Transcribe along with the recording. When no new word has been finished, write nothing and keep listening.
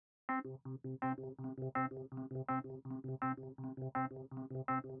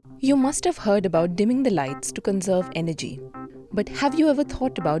You must have heard about dimming the lights to conserve energy. But have you ever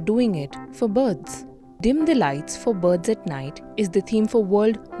thought about doing it for birds? Dim the lights for birds at night is the theme for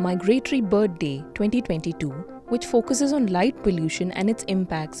World Migratory Bird Day 2022, which focuses on light pollution and its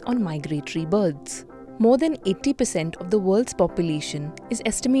impacts on migratory birds. More than 80% of the world's population is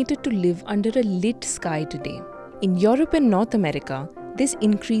estimated to live under a lit sky today. In Europe and North America, this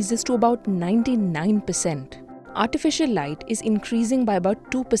increases to about 99%. Artificial light is increasing by about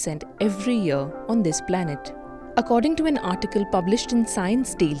 2% every year on this planet. According to an article published in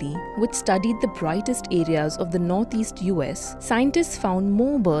Science Daily, which studied the brightest areas of the northeast US, scientists found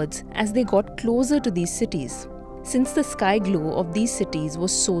more birds as they got closer to these cities. Since the sky glow of these cities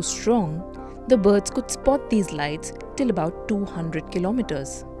was so strong, the birds could spot these lights till about 200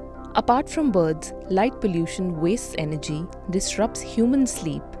 kilometers. Apart from birds, light pollution wastes energy, disrupts human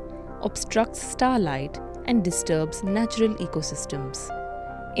sleep, obstructs starlight, and disturbs natural ecosystems.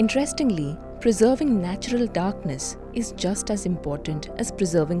 Interestingly, preserving natural darkness is just as important as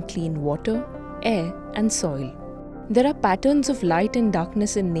preserving clean water, air, and soil. There are patterns of light and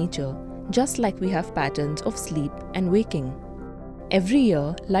darkness in nature, just like we have patterns of sleep and waking. Every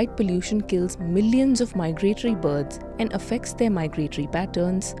year, light pollution kills millions of migratory birds and affects their migratory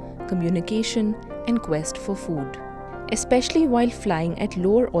patterns, communication, and quest for food. Especially while flying at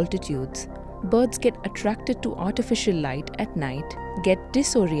lower altitudes, birds get attracted to artificial light at night, get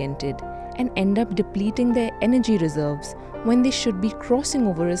disoriented, and end up depleting their energy reserves when they should be crossing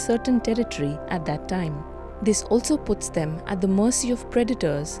over a certain territory at that time. This also puts them at the mercy of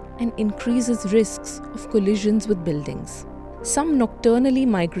predators and increases risks of collisions with buildings. Some nocturnally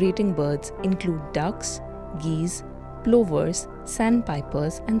migrating birds include ducks, geese, plovers,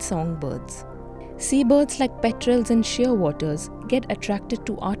 sandpipers, and songbirds. Seabirds like petrels and shearwaters get attracted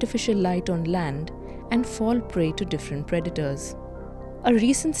to artificial light on land and fall prey to different predators. A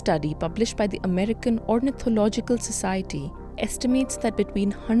recent study published by the American Ornithological Society estimates that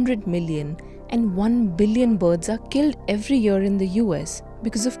between 100 million and 1 billion birds are killed every year in the US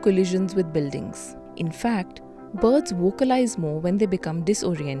because of collisions with buildings. In fact, birds vocalize more when they become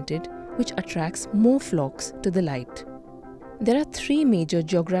disoriented, which attracts more flocks to the light. There are 3 major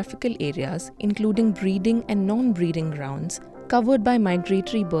geographical areas, including breeding and non-breeding grounds, covered by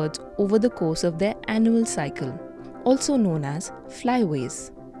migratory birds over the course of their annual cycle, also known as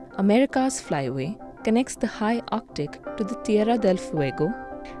flyways. America's flyway connects the high Arctic to the Tierra del Fuego.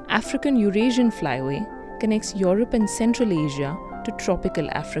 African Eurasian flyway connects Europe and Central Asia to tropical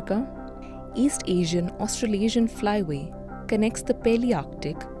Africa. East Asian Australasian flyway connects the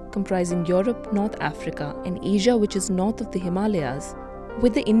Palearctic, comprising Europe, North Africa, and Asia, which is north of the Himalayas,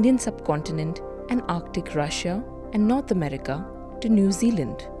 with the Indian subcontinent and Arctic Russia and North America to New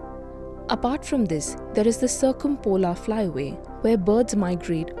Zealand. Apart from this, there is the circumpolar flyway, where birds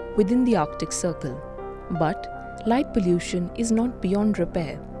migrate within the Arctic Circle. But light pollution is not beyond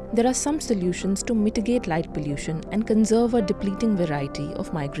repair. There are some solutions to mitigate light pollution and conserve a depleting variety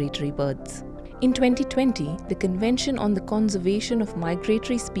of migratory birds. In 2020, the Convention on the Conservation of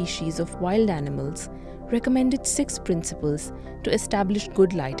Migratory Species of Wild Animals recommended 6 principles to establish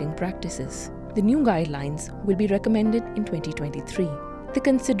good lighting practices. The new guidelines will be recommended in 2023. The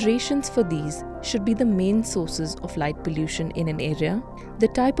considerations for these should be the main sources of light pollution in an area, the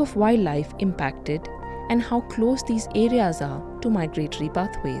type of wildlife impacted, and how close these areas are to migratory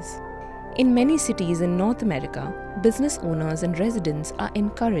pathways. In many cities in North America, business owners and residents are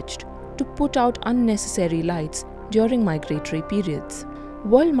encouraged to put out unnecessary lights during migratory periods.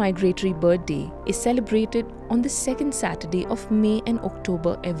 World Migratory Bird Day is celebrated on the second Saturday of May and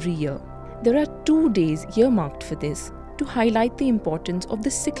October every year. There are 2 days earmarked for this to highlight the importance of the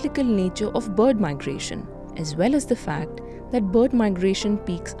cyclical nature of bird migration, as well as the fact that bird migration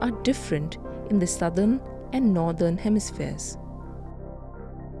peaks are different in the southern and northern hemispheres.